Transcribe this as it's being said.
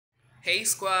Hey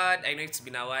squad, I know it's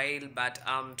been a while, but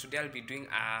today I'll be doing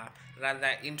a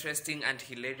rather interesting and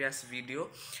hilarious video.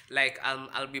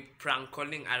 I'll be prank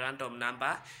calling a random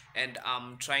number and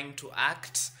trying to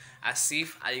act as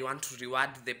if I want to reward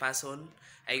the person.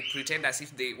 I pretend as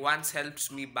if they once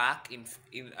helped me back in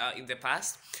the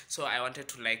past. So I wanted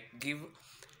to give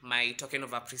my token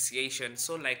of appreciation.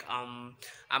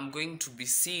 I'm going to be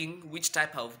seeing which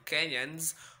type of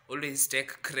Kenyans always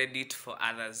take credit for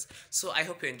others. So I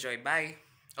hope you enjoy. Bye.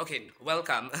 Okay,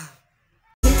 welcome.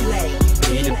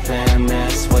 Peter Pan,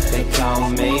 that's what they call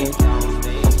me.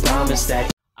 I promise that.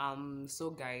 So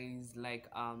guys,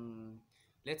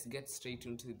 let's get straight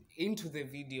into the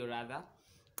video rather.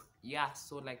 Yeah,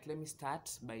 so let me start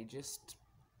by just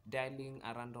dialing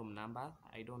a random number.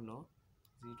 I don't know.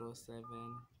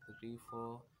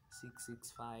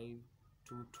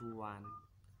 0734665221.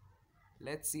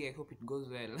 Let's see. I hope it goes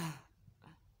well.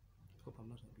 Hope I'm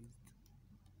not abused.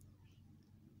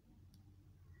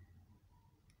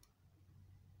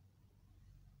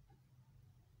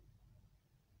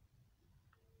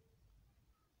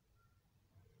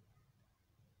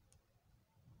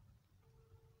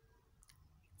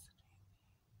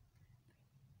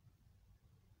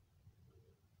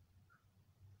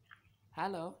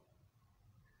 Hello.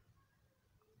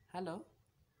 Hello.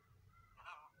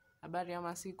 Habari ya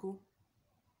masiku.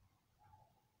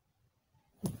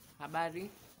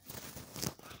 Habari.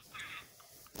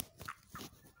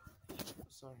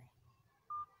 Sorry.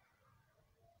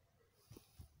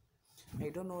 I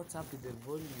don't know what's up with the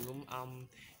volume.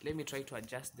 Let me try to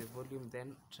adjust the volume,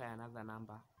 then try another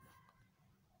number.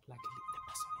 Luckily, the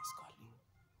person is calling.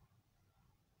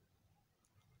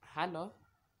 Hello?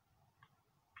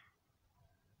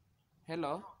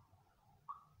 Hello?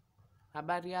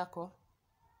 Habari yako?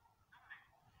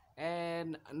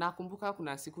 Nakumbuka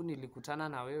kuna siku nilikutana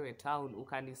na wewe town,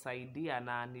 ukanisaidia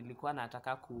na nilikuwa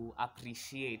nataka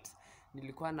appreciate.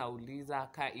 Nilikuwa nauliza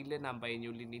ka ile namba yenye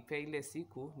ulinipea ile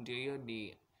siku, ndio hiyo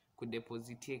ni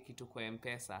kudepositie kitu kwa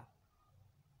M-Pesa.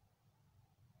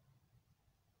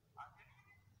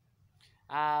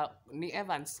 Ni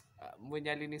Evans,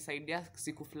 mwenye alinisaidia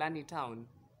siku fulani town.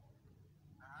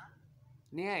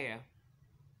 Ni yeye?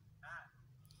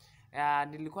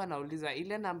 Nilikuwa nauliza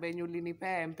ile namba yenye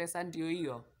ulinipea M-Pesa ndio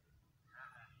hiyo?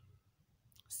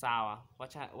 Sawa,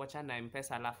 wacha na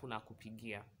M-Pesa alafu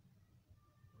nakupigia.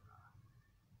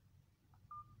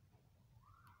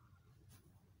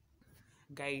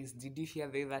 Guys, did you hear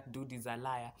that dude is a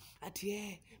liar?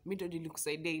 Mimi ndo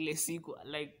nilikusaidia ile siku.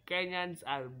 Like, Kenyans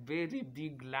are very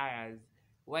big liars.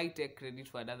 Why take credit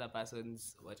for another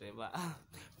person's whatever?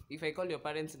 If I call your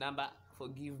parents' number,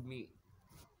 forgive me.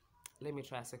 Let me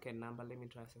try a second number. Let me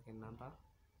try a second number.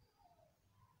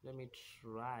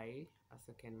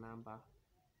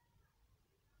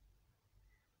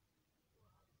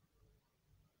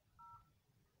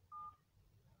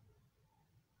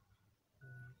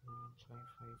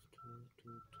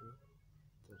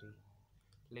 5522223.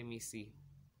 Let me see.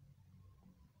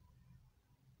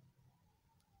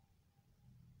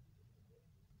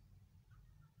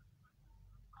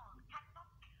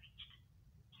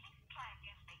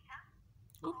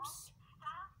 Oops.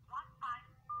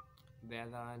 The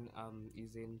other one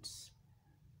isn't.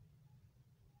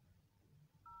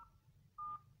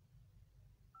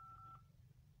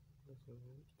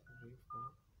 Seven, three, four,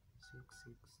 six,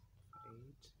 eight,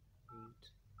 eight,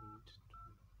 eight,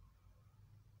 two.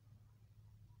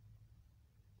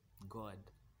 God.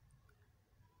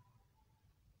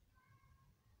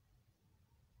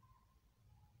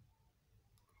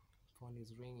 Phone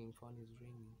is ringing. Phone is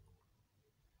ringing.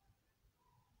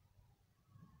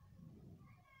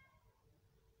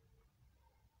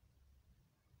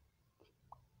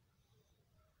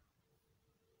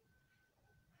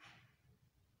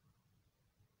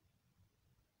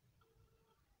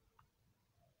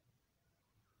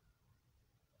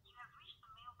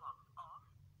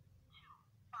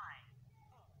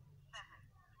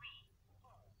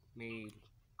 Mail.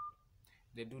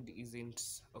 The dude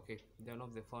isn't okay. They're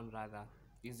not the phone rather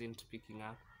isn't picking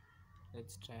up.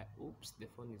 Let's try. Oops, the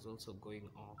phone is also going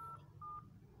off.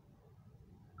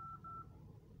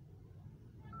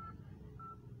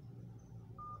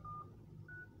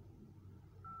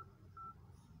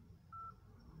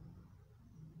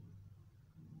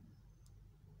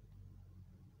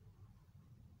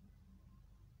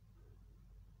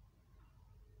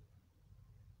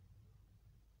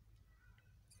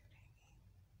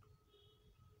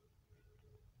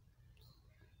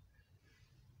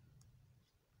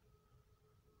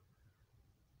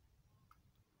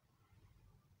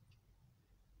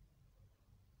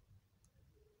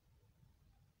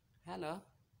 Hello.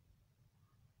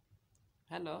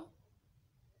 Hello?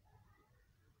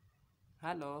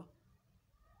 Hello?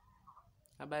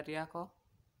 Habari yako?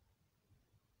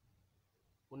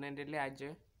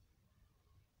 Unaendeleaje?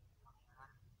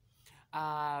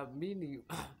 Mi ni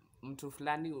mtu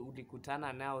fulani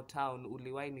ulikutana nao town,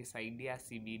 uliwahi nisaidia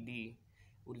CBD.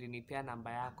 Ulinipea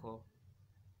namba yako.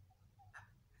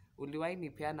 Uliwahi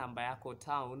nipea namba yako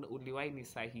town, uliwahi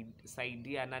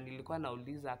nisaidia na nilikuwa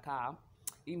nauliza kaa,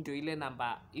 hii ndio ile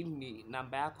namba, hii ni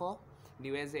namba yako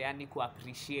niweze yani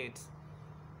kuappreciate.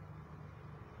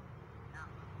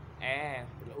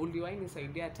 Uliwahi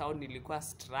nisaidia town, nilikuwa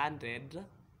stranded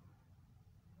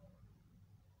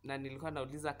na nilikuwa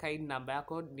nauliza kaa hii ni namba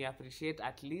yako ni appreciate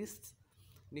at least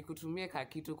nikutumie ka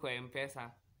kitu kwa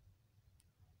M-Pesa.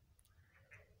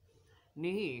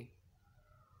 Ni hii?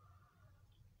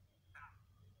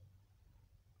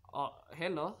 Oh,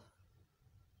 hello?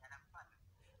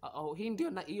 Hii ndio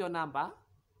na hiyo namba?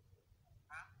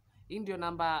 Hii ndio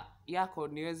namba yako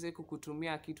niweze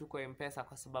kukutumia kitu kwa M-Pesa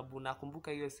kwa sababu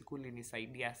nakumbuka hiyo siku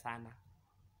ulinisaidia sana.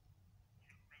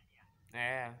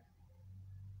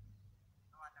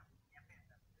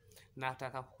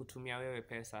 Nataka kukutumia wewe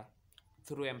pesa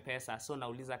through M-Pesa, so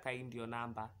nauliza kaa hii ndio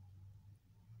namba.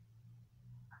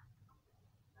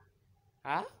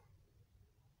 Ha?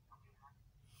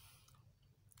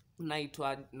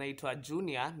 Naitwa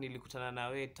Junior, nilikutana na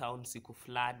wewe town siku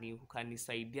fulani,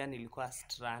 ukanisaidia, nilikuwa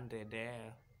stranded.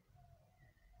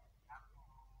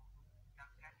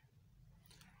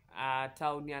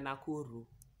 Town ya Nakuru.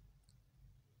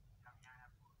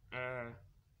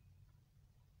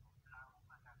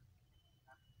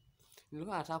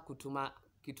 Nilikuwa nataka kutuma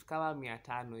kitu kama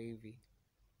 500 hivi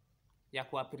ya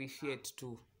kuappreciate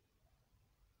tu.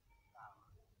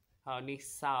 Ni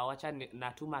sawa, wacha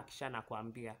natuma kisha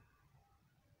nakuambia.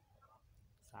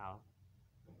 Sawa.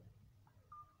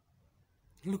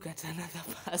 Look at another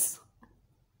person.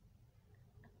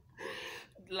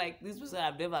 Like this person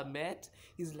I've never met.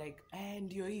 He's like,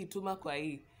 ndio hii, tuma kwa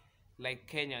hii. Like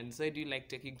Kenyans, so do you like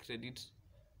taking credit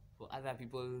for other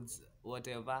people's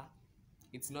whatever?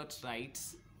 It's not right.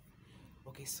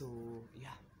 Okay, so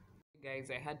yeah.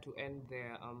 Guys, I had to end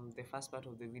the first part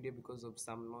of the video because of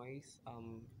some noise.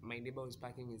 My neighbor was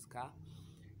parking his car,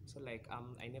 so like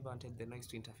I never wanted the noise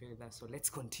to interfere with that. So let's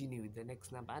continue with the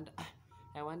next number. And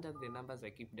I wonder the numbers I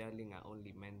keep dialing are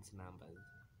only men's numbers.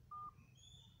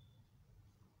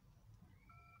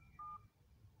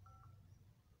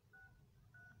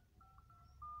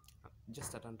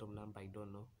 Just a random number, I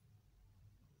don't know.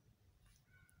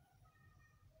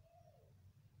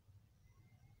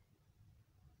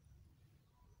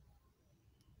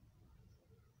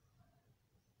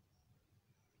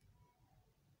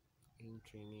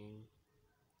 Ain't ringing.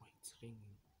 Oh, it's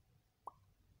ringing.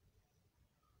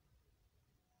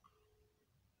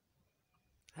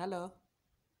 Hello?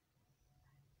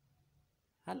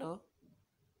 Hello?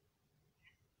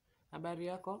 Habari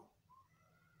yako?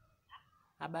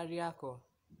 Habari yako?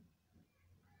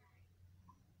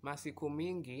 Masiku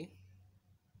mingi?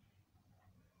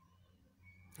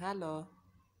 Hello?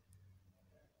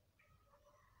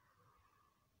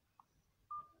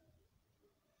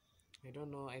 I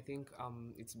don't know, I think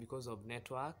it's because of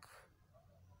network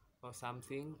or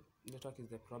something. Network is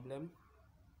the problem.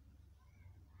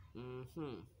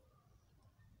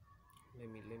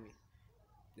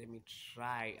 Let me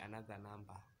try another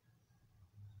number.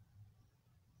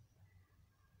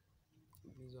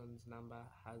 This one's number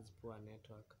has poor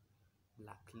network.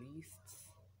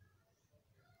 Blacklists.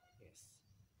 Yes.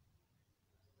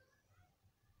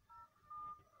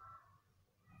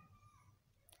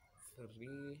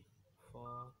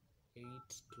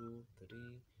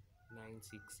 34823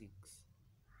 966.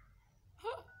 I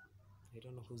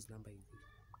don't know whose number is this.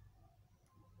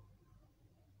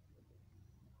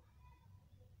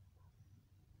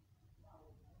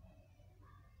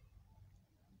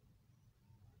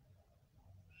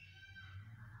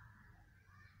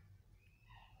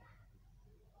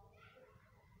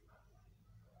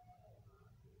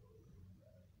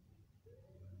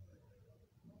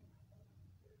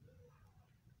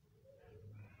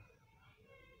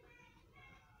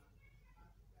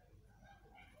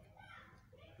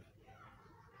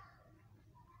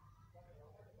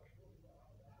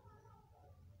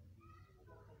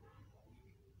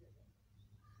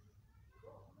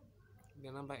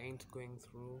 The number ain't going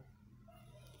through.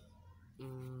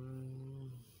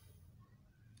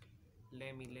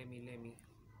 Let me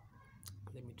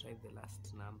try the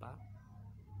last number.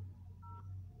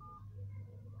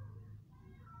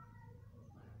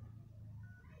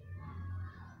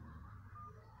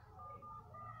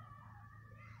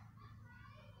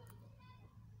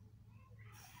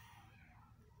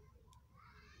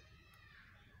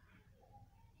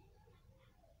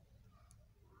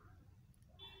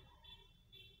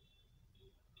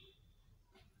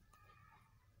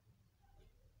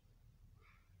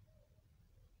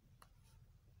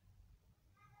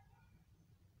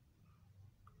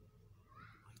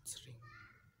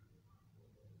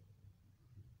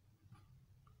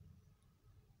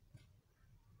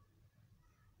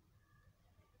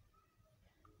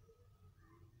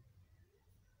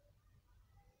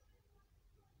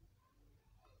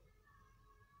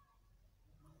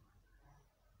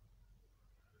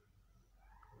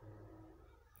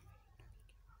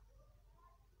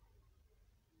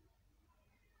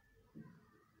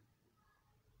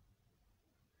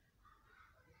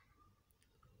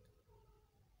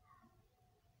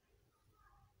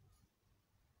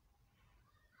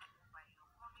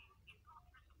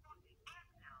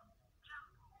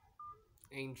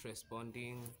 Ain't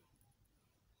responding.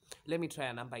 Let me try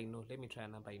a number I know.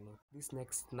 This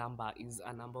next number is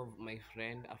a number of my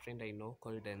friend, a friend I know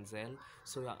called Denzel.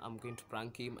 So I'm going to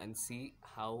prank him and see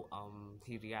how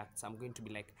he reacts. I'm going to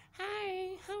be like,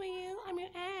 "Hi, how are you? I'm your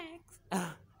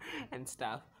ex," and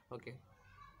stuff. Okay.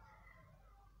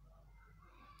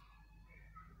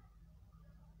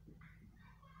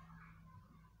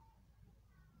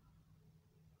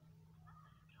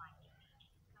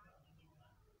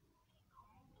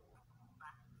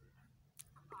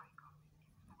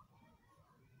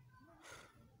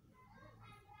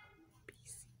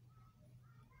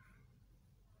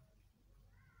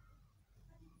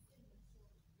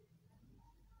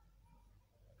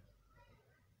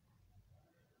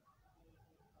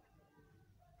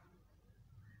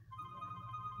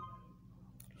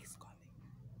 He's calling.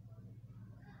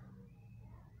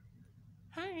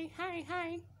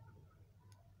 Hi.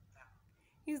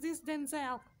 Is this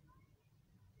Denzel?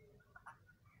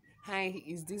 Hi,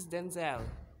 is this Denzel?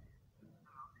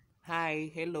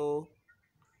 Hi, hello.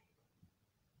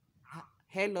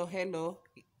 Hello.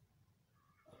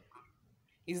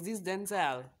 Is this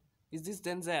Denzel? Is this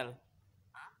Denzel?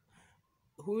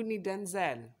 Who need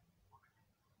Denzel?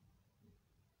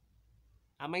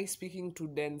 Am I speaking to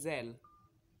Denzel?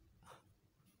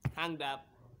 Hanged up.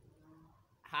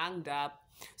 Hanged up.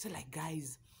 So like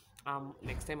guys,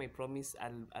 next time I promise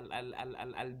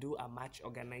I'll do a much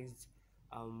organized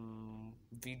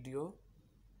video.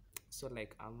 So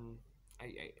like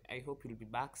I hope you'll be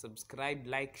back. Subscribe,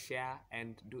 like, share,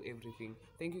 and do everything.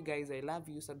 Thank you guys. I love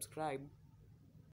you. Subscribe.